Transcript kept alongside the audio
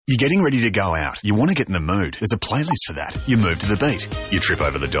You're getting ready to go out. You want to get in the mood. There's a playlist for that. You move to the beat. You trip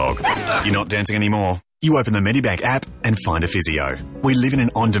over the dog. You're not dancing anymore. You open the Medibank app and find a physio. We live in an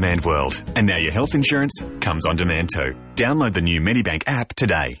on-demand world, and now your health insurance comes on demand too. Download the new Medibank app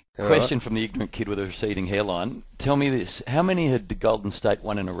today. Question from the ignorant kid with a receding hairline. Tell me this. How many had the Golden State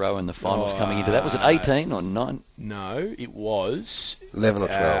won in a row in the finals coming into that? Was it 18 or 9? No, it was 11 or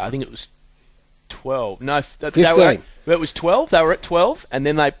 12. I think it was 12. No, 15. It was 12. They were at 12, and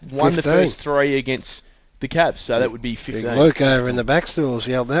then they won 15. the first 3 against the Cavs, so that would be 15. Big Luke over in the back stools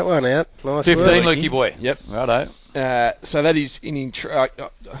yelled that one out. Nice 15, work. Lukey boy. Yep, righto. So that is I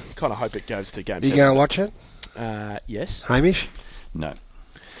kind of hope it goes to game 7. You go and watch it? Yes. Hamish? No.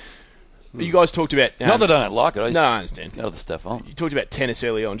 You guys talked about... Not that I don't like it. No, I understand. Got other stuff on. You talked about tennis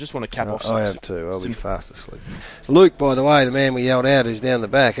earlier on. Just want to cap off some... I have too. I'll be fast asleep. Luke, by the way, the man we yelled out who's down the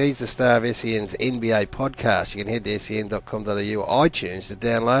back, he's the star of SEN's NBA podcast. You can head to sen.com.au or iTunes to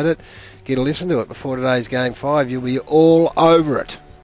download it. Get a listen to it before today's Game 5. You'll be all over it.